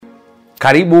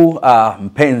Karibu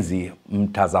mpenzi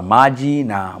mtazamaji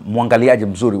na mwangaliaji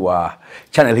mzuri wa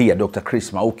channel hii ya Dr.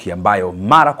 Chris Mauki, ambayo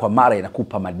mara kwa mara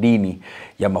inakupa madini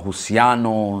ya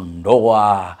mahusiano,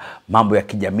 ndoa, mambo ya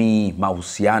kijamii,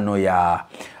 mahusiano ya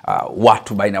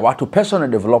watu baina ya watu, personal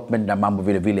development na mambo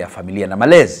vile vile ya familia na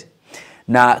malezi.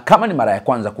 Na kama ni mara ya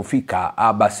kwanza kufika,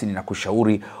 basi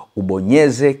ninakushauri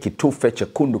ubonyeze kitufe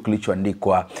chekundu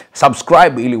kilichoandikwa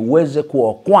subscribe ili uweze kuwa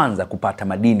wa kwanza kupata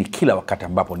madini kila wakati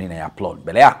ambapo nina-upload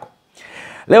mbele yako.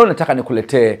 Leo nataka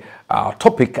nikuletee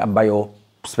topic ambayo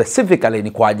specifically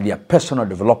ni kwa ajili ya personal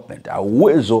development au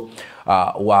uwezo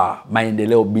wa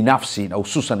maendeleo binafsi, na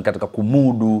hususan katika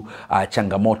kumudu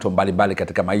changamoto mbalimbali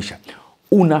katika maisha.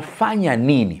 Unafanya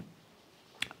nini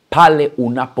pale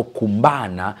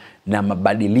unapokumbana na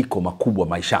mabadiliko makubwa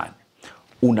maishani?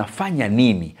 Unafanya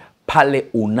nini pale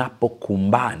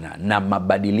unapokumbana na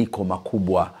mabadiliko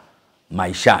makubwa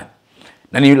maishani?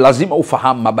 Na ni lazima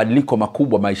ufahamu mabadiliko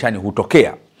makubwa maishani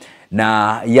hutokea,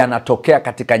 na yanatokea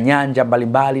katika nyanja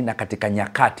mbalimbali na katika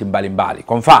nyakati mbalimbali.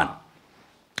 Kwa mfano,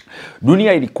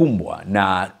 dunia ilikumbwa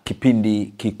na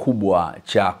kipindi kikubwa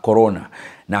cha corona,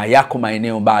 na yako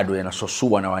maeneo bado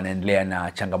yanasosua na wanaendelea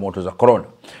na changamoto za corona.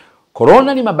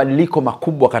 Corona ni mabadiliko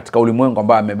makubwa katika ulimwengu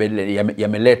ambayo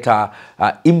yameleta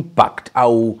impact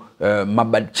au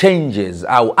changes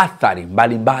au athari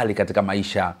mbalimbali katika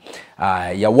maisha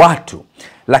ya watu.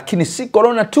 Lakini si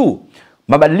corona tu.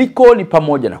 Mabadiliko ni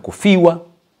pamoja na kufiwa,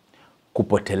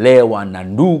 kupotelewa na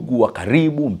ndugu wa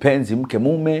karibu, mpenzi, mke,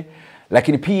 mume.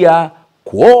 Lakini pia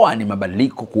kuoa ni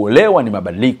mabadiliko, kuolewa ni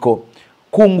mabadiliko,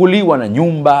 kuunguliwa na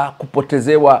nyumba,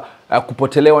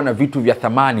 kupotelewa na vitu vya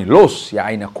thamani, loss ya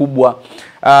aina kubwa,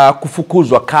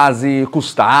 kufukuzwa kazi,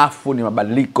 kustaafu ni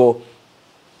mabadiliko,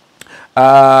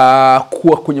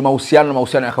 kuwa kwenye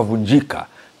mahusiano yakavunjika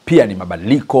pia ni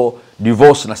mabadiliko,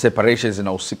 divorce na separations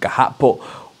zinahusika hapo,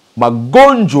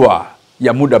 magonjwa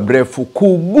ya muda mrefu,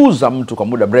 kuuguza mtu kwa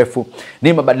muda mrefu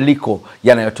ni mabadiliko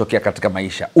yanayotokea katika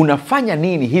maisha. Unafanya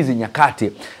nini hizi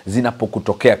nyakati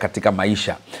zinapokutokea katika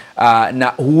maisha?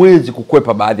 Na huwezi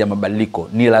kukwepa baadhi ya mabadiliko,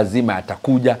 ni lazima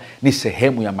yatakuja, ni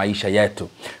sehemu ya maisha yetu.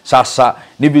 Sasa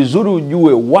ni vizuri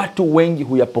ujue watu wengi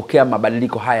huyapokea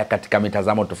mabadiliko haya katika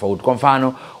mitazamo tofauti. Kwa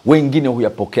mfano, wengine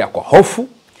huyapokea kwa hofu,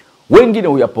 wengine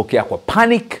huyapokea kwa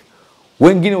panic,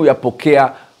 wengine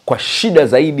huyapokea kwa shida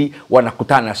zaidi,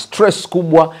 wanakutana na stress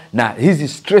kubwa, na hizi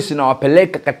stress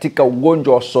inawapeleka katika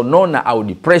ugonjwa wa sonona au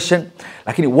depression.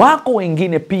 Lakini wako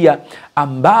wengine pia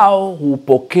ambao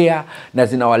hupokea na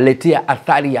zinawaletea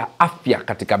athari ya afya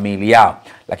katika miili yao.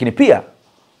 Lakini pia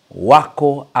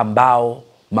wako ambao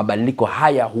mabadiliko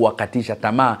haya huwakatisha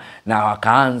tamaa na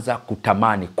wakaanza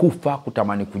kutamani kufa,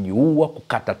 kutamani kujiua,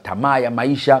 kukata tamaa ya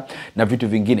maisha na vitu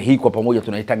vingine. Hii kwa pamoja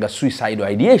tunaitaga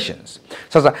suicidal ideations.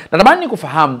 Sasa natamani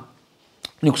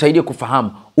nikusaidie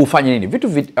kufahamu ufanye nini. Vitu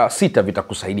 6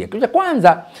 vitakusaidia. Kitu cha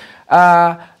kwanza,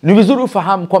 ni vizuri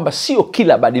ufahamu kwamba sio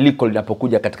kila badiliko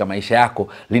linapokuja katika maisha yako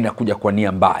linakuja kwa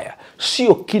nia mbaya.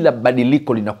 Sio kila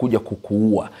badiliko linakuja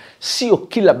kukuua. Sio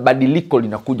kila badiliko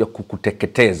linakuja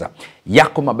kukuteketeza.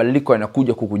 Yako mabadiliko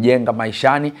yanakuja kukujenga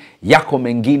maishani, yako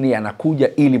mengine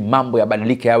yanakuja ili mambo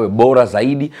yabadilike yawe bora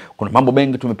zaidi. Kuna mambo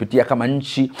mengi tumepitia kama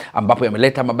nchi ambapo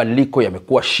yameleta mabadiliko,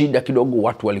 yamekuwa shida kidogo,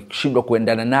 watu walishindwa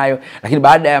kuendana nayo, lakini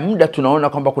baada ya muda tunaona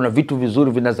kwamba kuna vitu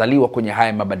vizuri vinazaliwa kwenye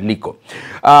haya mabadiliko.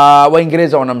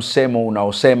 Waingereza wana msemo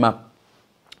unaosema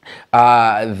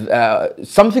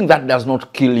something that does not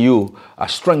kill you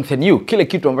strengthen you. Kile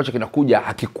kitu ambacho kinakuja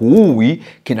hakikuui,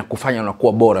 kinakufanya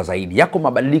unakuwa bora zaidi. Yako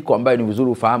mabadiliko ambayo ni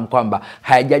vizuri ufahamu kwamba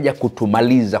hayajaja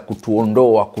kutumaliza,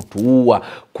 kutuondoa, kutuua,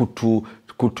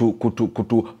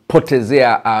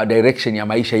 kutupotezea direction ya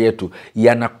maisha yetu.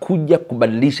 Yanakuja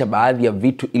kubadilisha baadhi ya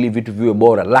vitu ili vitu viwe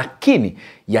bora, lakini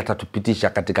yatatupitisha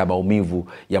katika maumivu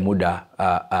ya muda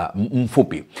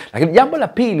mfupi. Lakini jambo la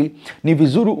pili, ni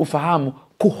vizuri ufahamu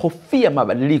kuhofia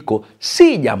mabadiliko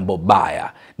si jambo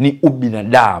baya, ni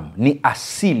ubinadamu, ni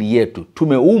asili yetu.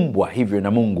 Tumeumbwa hivyo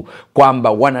na Mungu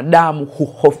kwamba wanadamu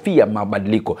huhofia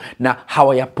mabadiliko na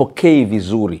hawayapokei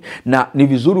vizuri. Na ni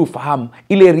vizuri ufahamu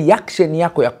ile reaction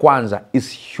yako ya kwanza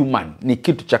is human, ni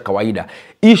kitu cha kawaida.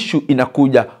 Issue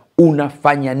inakuja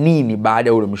unafanya nini baada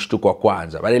ya ule mshtuko wa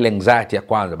kwanza, baada ya ile anxiety ya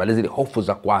kwanza, baada ya zile hofu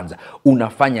za kwanza.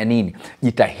 Unafanya nini?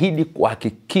 Jitahidi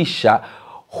kuhakikisha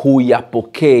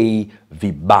huyapokei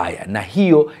vibaya. Na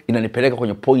hiyo inanipeleka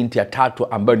kwenye pointi ya 3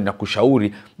 ambayo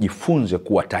ninakushauri: jifunze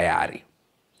kuwa tayari.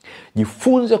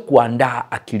 Jifunze kuandaa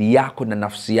akili yako na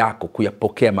nafsi yako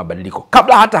kuyapokea mabadiliko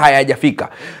kabla hata hayajafika.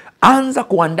 Anza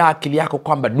kuandaa akili yako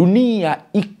kwamba dunia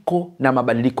iko na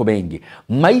mabadiliko mengi.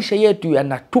 Maisha yetu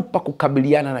yanatupa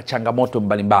kukabiliana na changamoto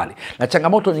mbalimbali. Na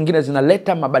changamoto nyingine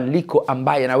zinaleta mabadiliko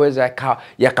ambayo yanaweza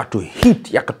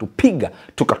yakatuhit, yakatupiga,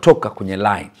 tukatoka kwenye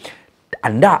line.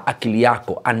 Andaa akili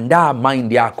yako, andaa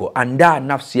mind yako, andaa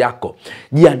nafsi yako.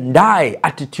 Jiandae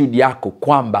attitude yako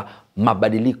kwamba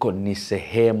mabadiliko ni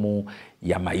sehemu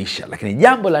ya maisha. Lakini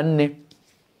jambo la 4,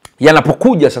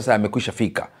 yanapokuja sasa yamekwisha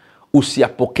fika,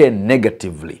 usiyapokee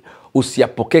negatively.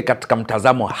 Usiyapokee katika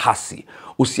mtazamo hasi.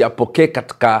 Usiyapokee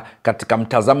katika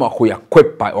mtazamo wa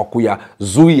kuyakwepa, wa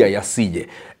kuyazuia yasije.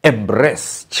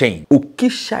 Embrace change.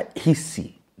 Ukisha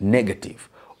hisi negative,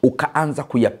 ukaanza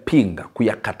kuyapinga,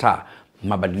 kuyakataa,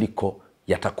 mabadiliko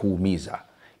yatakuumiza.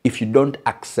 If you don't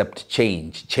accept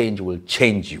change, change will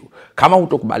change you. Kama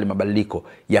hutokubali mabadiliko,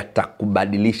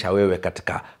 yatakubadilisha wewe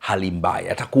katika hali mbaya,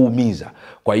 yatakuumiza.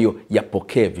 Kwa hiyo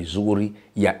yapokee vizuri,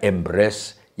 ya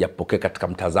embrace, yapokee katika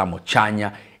mtazamo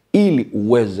chanya ili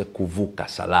uweze kuvuka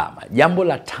salama. Jambo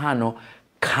la 5,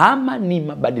 kama ni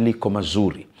mabadiliko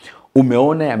mazuri,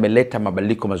 umeona yameleta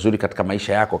mabadiliko mazuri katika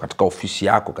maisha yako, katika ofisi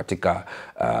yako, katika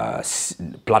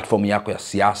platform yako ya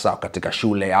siasa, katika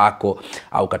shule yako,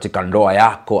 au katika ndoa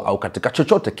yako, au katika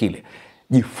chochote kile,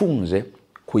 jifunze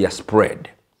kuyaspread.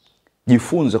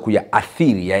 Jifunze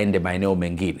kuyaathiri yaende maeneo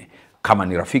mengine. Kama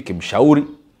ni rafiki, mshauri.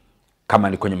 Kama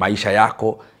ni kwenye maisha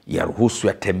yako, yaruhusu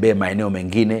yatembee maeneo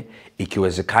mengine.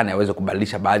 Ikiwezekana yaweze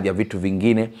kubadilisha baadhi ya vitu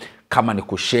vingine. Kama ni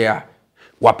kushare,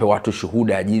 wape watu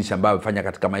shuhuda ya jinsi ambavyo wamefanya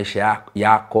katika maisha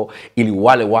yako, ili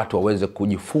wale watu waweze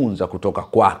kujifunza kutoka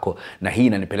kwako. Na hii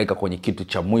inanipeleka kwenye kitu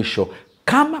cha mwisho.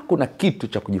 Kama kuna kitu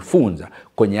cha kujifunza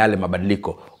kwenye yale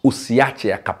mabadiliko, usiache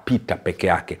yakapita peke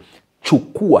yake.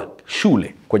 Chukua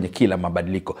shule kwenye kila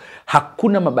mabadiliko.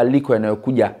 Hakuna mabadiliko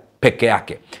yanayokuja peke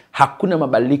yake. Hakuna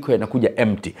mabadiliko yanakuja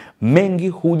empty. Mengi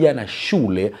huja na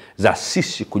shule za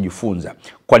sisi kujifunza.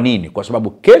 Kwa nini? Kwa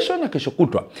sababu kesho na kesho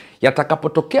kutwa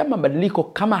yatakapotokea mabadiliko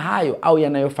kama hayo au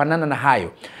yanayofanana na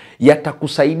hayo,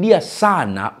 yatakusaidia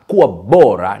sana kuwa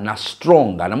bora na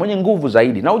stronger na mwenye nguvu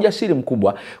zaidi na ujasiri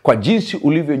mkubwa kwa jinsi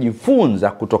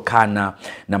ulivyojifunza kutokana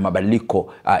na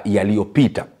mabadiliko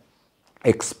yaliyopita.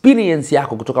 Experience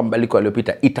yako kutoka mabadiliko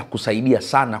yaliyopita itakusaidia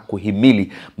sana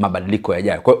kuhimili mabadiliko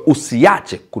yajayo. Kwa hiyo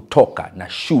usiache kutoka na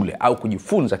shule au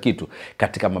kujifunza kitu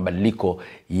katika mabadiliko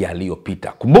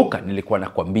yaliyopita. Kumbuka nilikuwa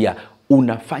nakwambia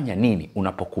unafanya nini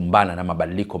unapokumbana na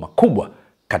mabadiliko makubwa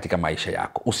katika maisha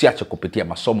yako. Usiache kupitia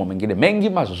masomo mengine mengi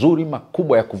mazuri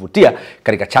makubwa ya kuvutia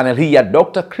katika channel hii ya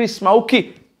Dr. Chris Mauki.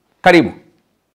 Karibu.